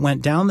there, it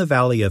went down the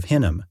valley of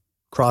Hinnom,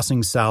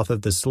 crossing south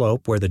of the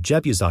slope where the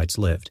Jebusites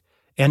lived,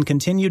 and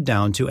continued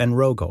down to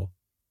En-Rogel.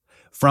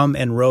 From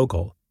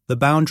En-Rogel, the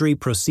boundary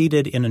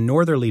proceeded in a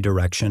northerly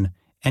direction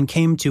and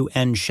came to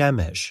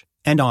En-Shemesh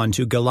and on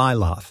to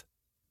Geliloth,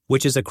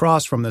 which is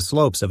across from the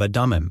slopes of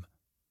Adummim.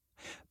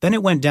 Then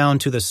it went down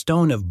to the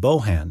stone of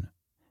Bohan.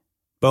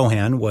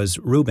 Bohan was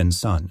Reuben's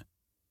son.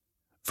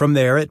 From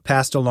there it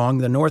passed along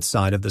the north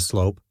side of the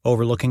slope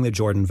overlooking the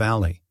Jordan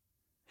Valley.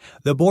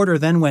 The border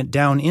then went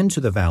down into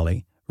the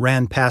valley,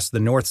 ran past the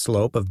north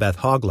slope of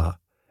Beth-Hoglah,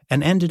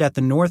 and ended at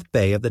the north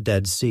bay of the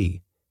Dead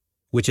Sea,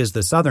 which is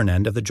the southern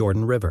end of the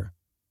Jordan River.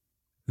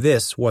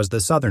 This was the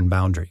southern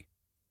boundary.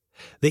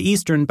 The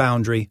eastern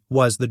boundary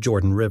was the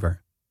Jordan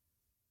River.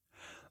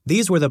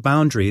 These were the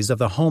boundaries of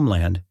the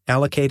homeland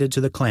allocated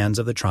to the clans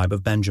of the tribe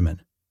of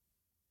Benjamin.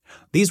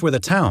 These were the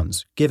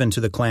towns given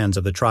to the clans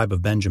of the tribe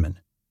of Benjamin: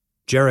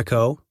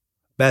 Jericho,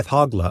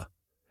 Beth-Hoglah,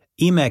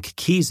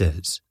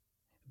 Emek-Keziz,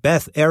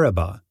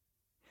 Beth-Arabah,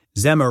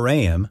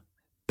 Zemaraim,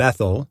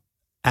 Bethel,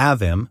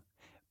 Avim,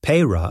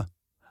 Perah,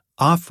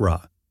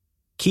 Ophrah,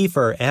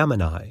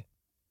 Kepher-Ammoni,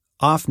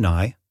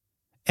 Ophni,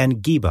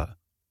 and Geba,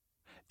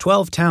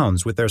 12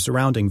 towns with their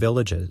surrounding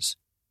villages.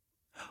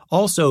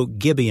 Also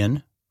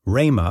Gibeon,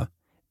 Ramah,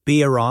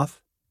 Beeroth,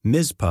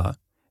 Mizpah,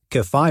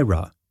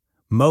 Kephirah,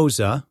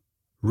 Moza,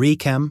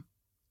 Rechem,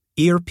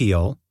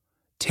 Irpeel,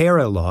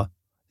 Terelah,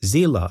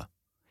 Zelah,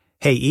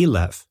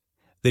 Haeleph,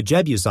 the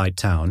Jebusite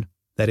town,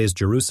 that is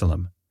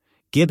Jerusalem,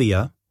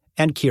 Gibeah,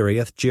 and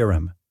Kiriath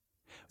Jearim,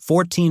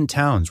 14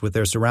 towns with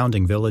their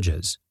surrounding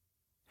villages.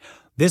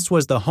 This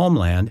was the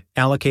homeland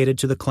allocated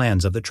to the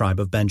clans of the tribe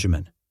of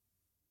Benjamin.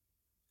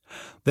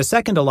 The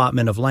second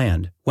allotment of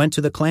land went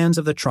to the clans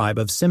of the tribe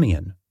of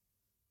Simeon.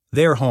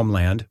 Their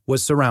homeland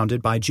was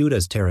surrounded by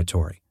Judah's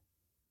territory.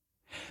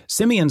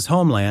 Simeon's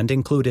homeland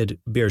included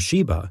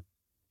Beersheba,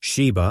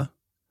 Sheba,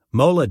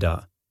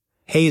 Moladah,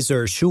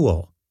 Hazar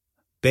Shual,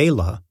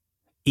 Bela,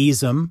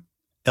 Ezem,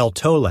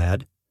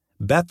 Eltolad,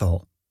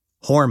 Bethel,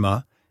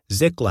 Hormah,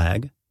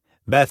 Ziklag,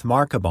 Beth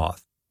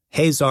Markaboth,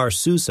 Hazar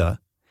Susa,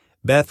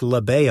 Beth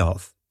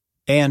Lebaoth,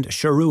 and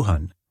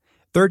Sharuhan,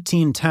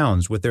 13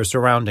 towns with their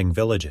surrounding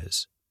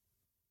villages.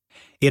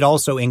 It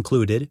also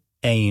included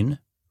Ain,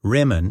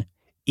 Rimmon,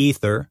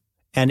 Ether,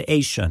 and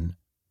Ashan,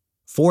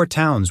 4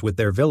 towns with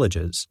their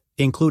villages,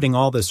 including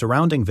all the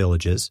surrounding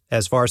villages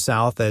as far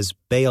south as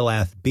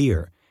Baalath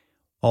Beer,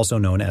 also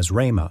known as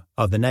Ramah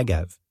of the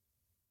Negev.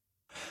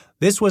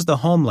 This was the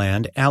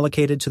homeland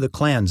allocated to the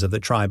clans of the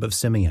tribe of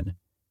Simeon.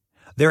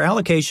 Their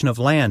allocation of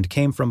land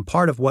came from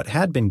part of what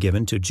had been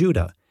given to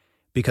Judah,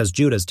 because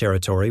Judah's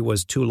territory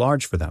was too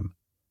large for them.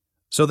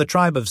 So the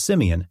tribe of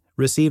Simeon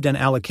received an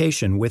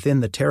allocation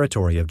within the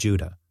territory of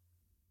Judah.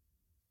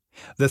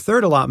 The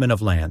third allotment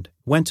of land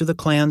went to the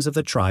clans of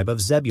the tribe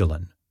of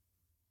Zebulun.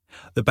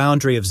 The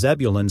boundary of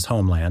Zebulun's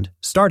homeland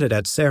started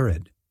at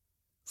Sarid.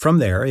 From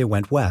there it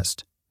went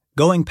west,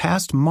 going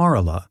past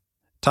Maralah,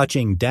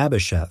 touching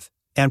Dabbesheth,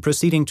 and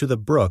proceeding to the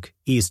brook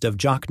east of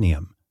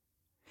Jokneam.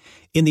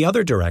 In the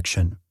other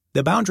direction,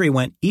 the boundary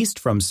went east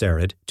from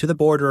Sarid to the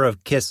border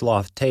of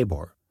Kisloth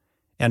Tabor,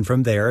 and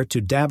from there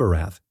to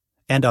Daberath,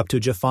 and up to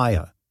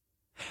Japhiah.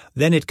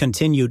 Then it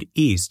continued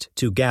east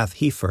to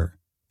Gath-Hepher,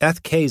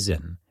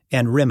 Ethkazin,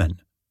 and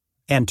Rimmon,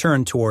 and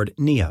turned toward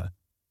Neah.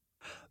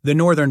 The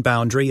northern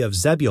boundary of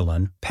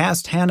Zebulun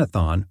passed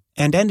Hanathon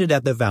and ended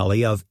at the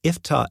valley of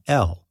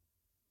Iphta-El.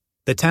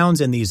 The towns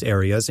in these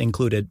areas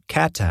included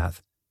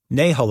Katath,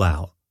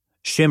 Nahalal,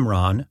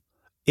 Shimron,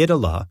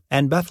 Idalah,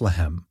 and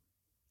Bethlehem,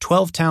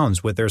 12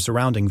 towns with their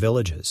surrounding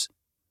villages.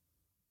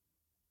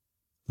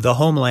 The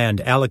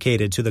homeland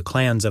allocated to the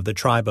clans of the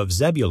tribe of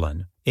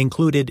Zebulun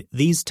included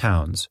these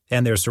towns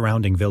and their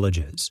surrounding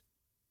villages.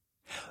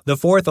 The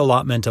fourth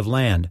allotment of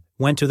land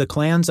went to the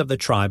clans of the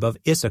tribe of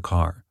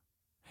Issachar.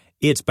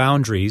 Its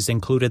boundaries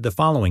included the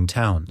following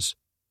towns: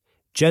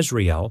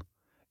 Jezreel,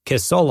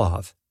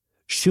 Kisoloth,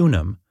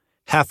 Shunem,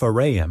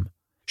 Hapharaim,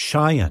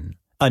 Shion,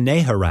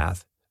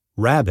 Anaharath,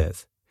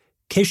 Rabbith,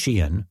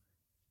 Kishion,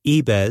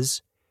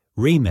 Ebez,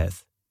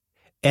 Remith,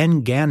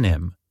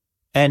 En-Ganim,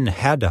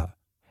 En-Haddah,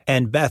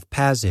 and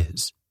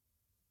Beth-Paziz.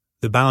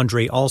 The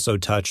boundary also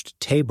touched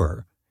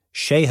Tabor,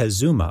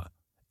 Shehazumah,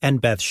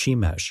 and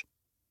Beth-Shemesh,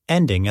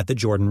 ending at the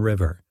Jordan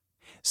River,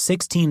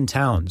 16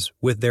 towns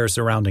with their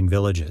surrounding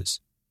villages.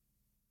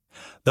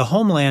 The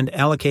homeland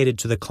allocated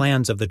to the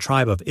clans of the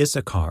tribe of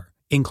Issachar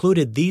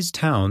included these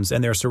towns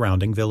and their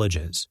surrounding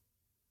villages.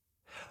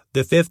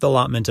 The fifth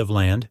allotment of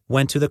land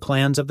went to the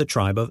clans of the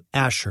tribe of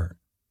Asher.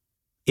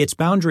 Its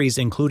boundaries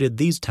included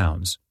these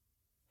towns: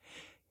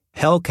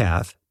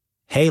 Helkath,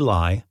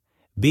 Halai,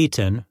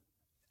 Beton,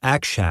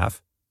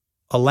 Akshaph,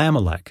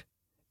 Alamelech,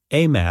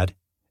 Amad,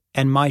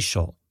 and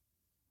Mishal.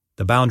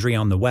 The boundary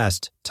on the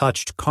west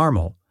touched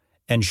Carmel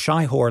and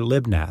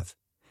Shihor-Libnath.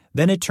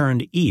 Then it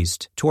turned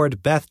east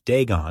toward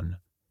Beth-Dagon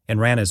and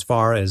ran as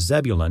far as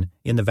Zebulun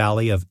in the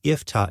valley of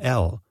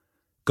Iphta-El,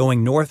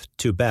 going north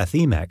to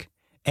Beth-Emek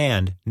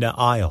and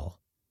Neiel.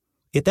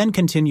 It then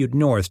continued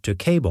north to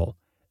Cabul,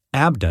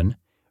 Abdon,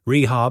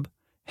 Rehob,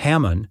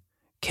 Hammon,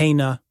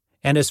 Cana,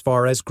 and as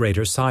far as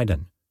Greater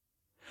Sidon.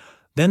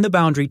 Then the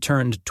boundary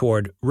turned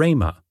toward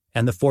Ramah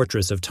and the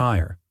fortress of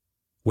Tyre,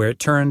 where it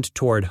turned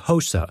toward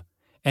Hosa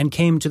and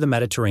came to the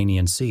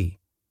Mediterranean Sea.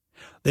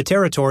 The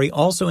territory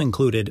also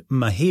included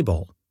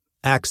Mahebel,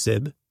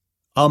 Aksib,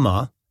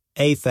 Ummah,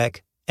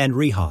 Aphek, and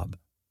Rehob,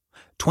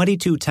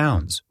 22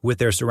 towns with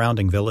their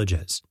surrounding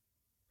villages.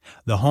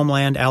 The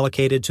homeland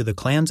allocated to the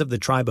clans of the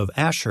tribe of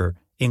Asher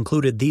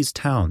included these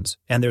towns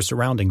and their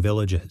surrounding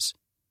villages.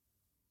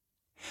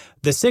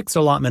 The sixth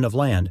allotment of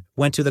land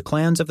went to the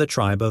clans of the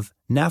tribe of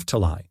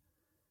Naphtali.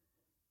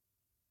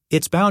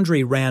 Its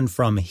boundary ran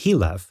from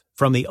Heleph,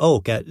 from the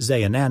oak at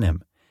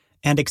Zaananim,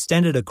 and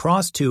extended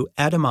across to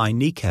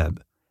Adami-Nekeb,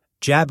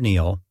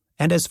 Jabneel,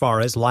 and as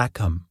far as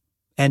Lachum,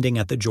 ending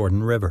at the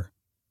Jordan River.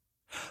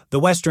 The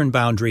western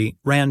boundary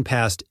ran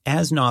past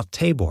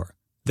Aznoth-Tabor,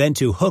 then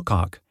to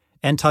Hukok,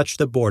 and touched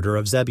the border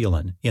of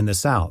Zebulun in the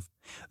south,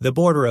 the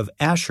border of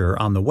Asher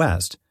on the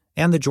west,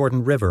 and the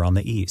Jordan River on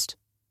the east.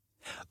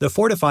 The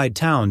fortified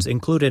towns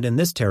included in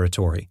this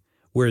territory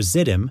were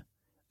Ziddim,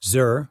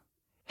 Zur,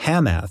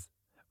 Hamath,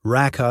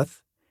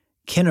 Rakkuth,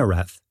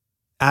 Kinnereth,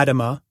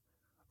 Adamah,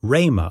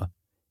 Ramah,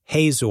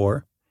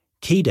 Hazor,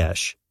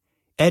 Kedesh,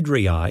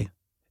 Edrei,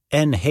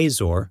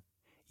 En-Hazor,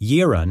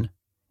 Yiron,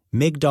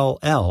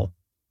 Migdal-El,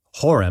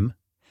 Horem,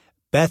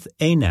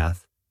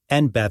 Beth-Anath,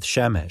 and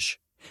Beth-Shemesh,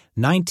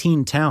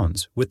 19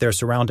 towns with their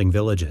surrounding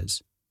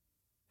villages.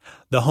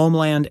 The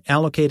homeland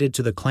allocated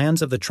to the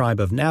clans of the tribe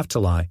of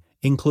Naphtali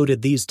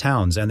included these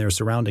towns and their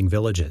surrounding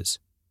villages.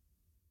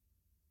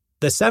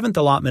 The seventh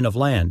allotment of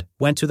land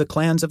went to the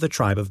clans of the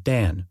tribe of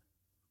Dan.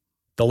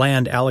 The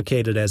land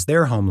allocated as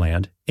their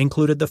homeland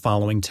included the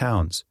following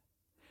towns: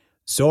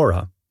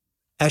 Zorah,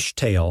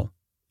 Eshtaol,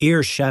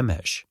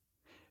 Ir-Shemesh,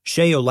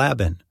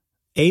 Sheolabin,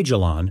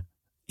 Ajalon,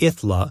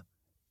 Ithla,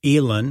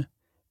 Elon,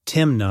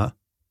 Timnah,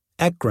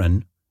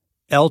 Ekron,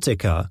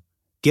 Eltekah,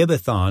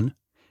 Gibbethon,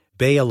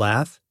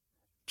 Baalath,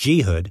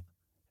 Jehud,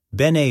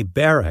 Bene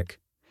Barak,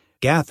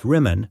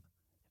 Gath-Rimmon,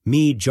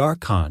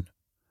 Me-Jarkon,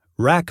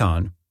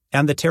 Rakkon,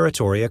 and the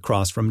territory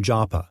across from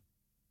Joppa.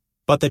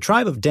 But the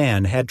tribe of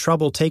Dan had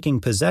trouble taking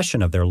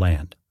possession of their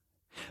land,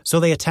 so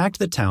they attacked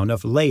the town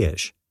of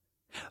Laish.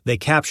 They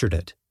captured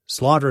it,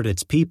 slaughtered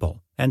its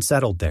people, and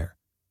settled there.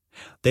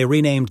 They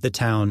renamed the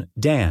town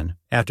Dan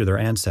after their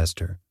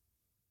ancestor.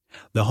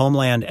 The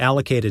homeland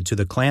allocated to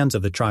the clans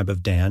of the tribe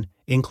of Dan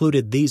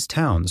included these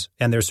towns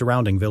and their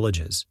surrounding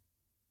villages.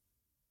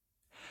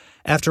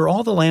 After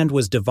all the land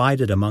was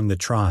divided among the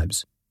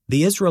tribes,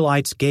 the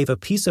Israelites gave a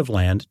piece of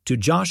land to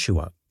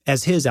Joshua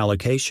as his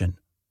allocation,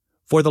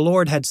 for the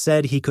Lord had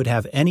said he could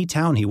have any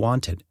town he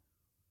wanted.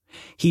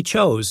 He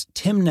chose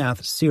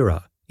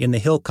Timnath-Serah in the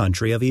hill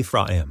country of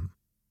Ephraim.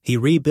 He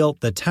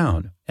rebuilt the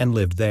town and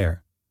lived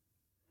there.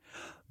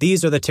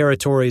 These are the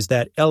territories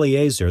that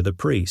Eleazar the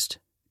priest,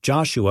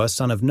 Joshua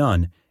son of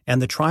Nun,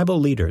 and the tribal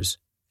leaders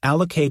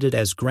allocated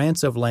as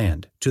grants of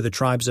land to the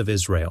tribes of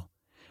Israel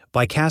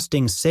by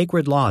casting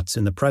sacred lots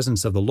in the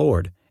presence of the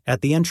Lord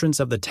at the entrance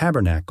of the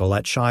tabernacle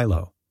at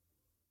Shiloh.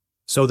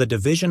 So the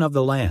division of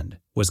the land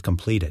was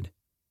completed.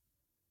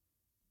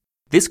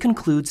 This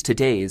concludes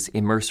today's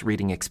Immerse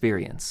reading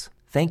experience.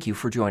 Thank you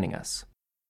for joining us.